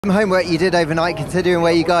Some homework you did overnight, considering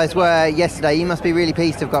where you guys were yesterday. You must be really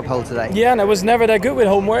pleased to have got pole today. Yeah, and I was never that good with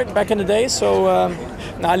homework back in the day, so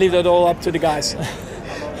I leave that all up to the guys.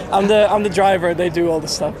 I'm the driver, they do all the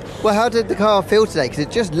stuff. Well, how did the car feel today? Because it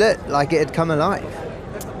just looked like it had come alive.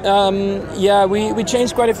 Yeah, we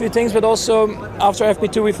changed quite a few things, but also after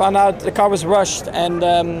FP2 we found out the car was rushed and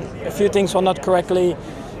a few things were not correctly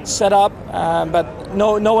set up. But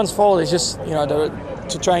no one's fault. It's just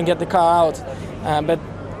to try and get the car out. But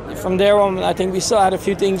from there on, I think we still had a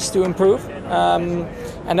few things to improve,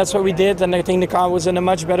 and that's what we did. And I think the car was in a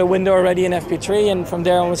much better window already in FP3. And from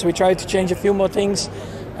there onwards, we tried to change a few more things.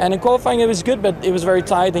 And in qualifying, it was good, but it was very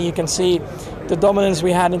tight. And you can see the dominance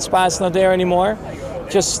we had in Spa is not there anymore.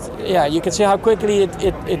 Just you can see how quickly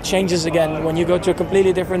it changes again when you go to a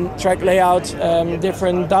completely different track layout,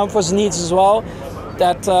 different downforce needs as well.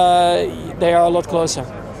 That they are a lot closer.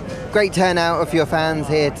 Great turnout of your fans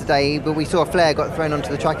here today, but we saw a flare got thrown onto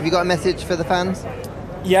the track. Have you got a message for the fans?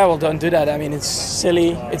 Yeah, well, don't do that. I mean, it's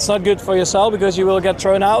silly. It's not good for yourself because you will get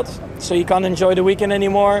thrown out, so you can't enjoy the weekend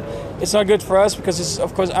anymore. It's not good for us because it's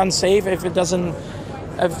of course unsafe if it doesn't,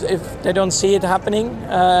 if they don't see it happening.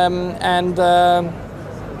 I mean,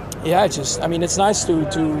 it's nice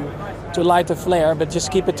to light a flare, but just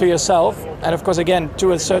keep it to yourself. And of course, again,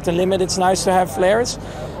 to a certain limit, it's nice to have flares.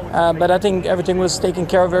 But I think everything was taken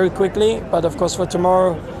care of very quickly. But of course, for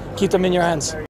tomorrow, keep them in your hands.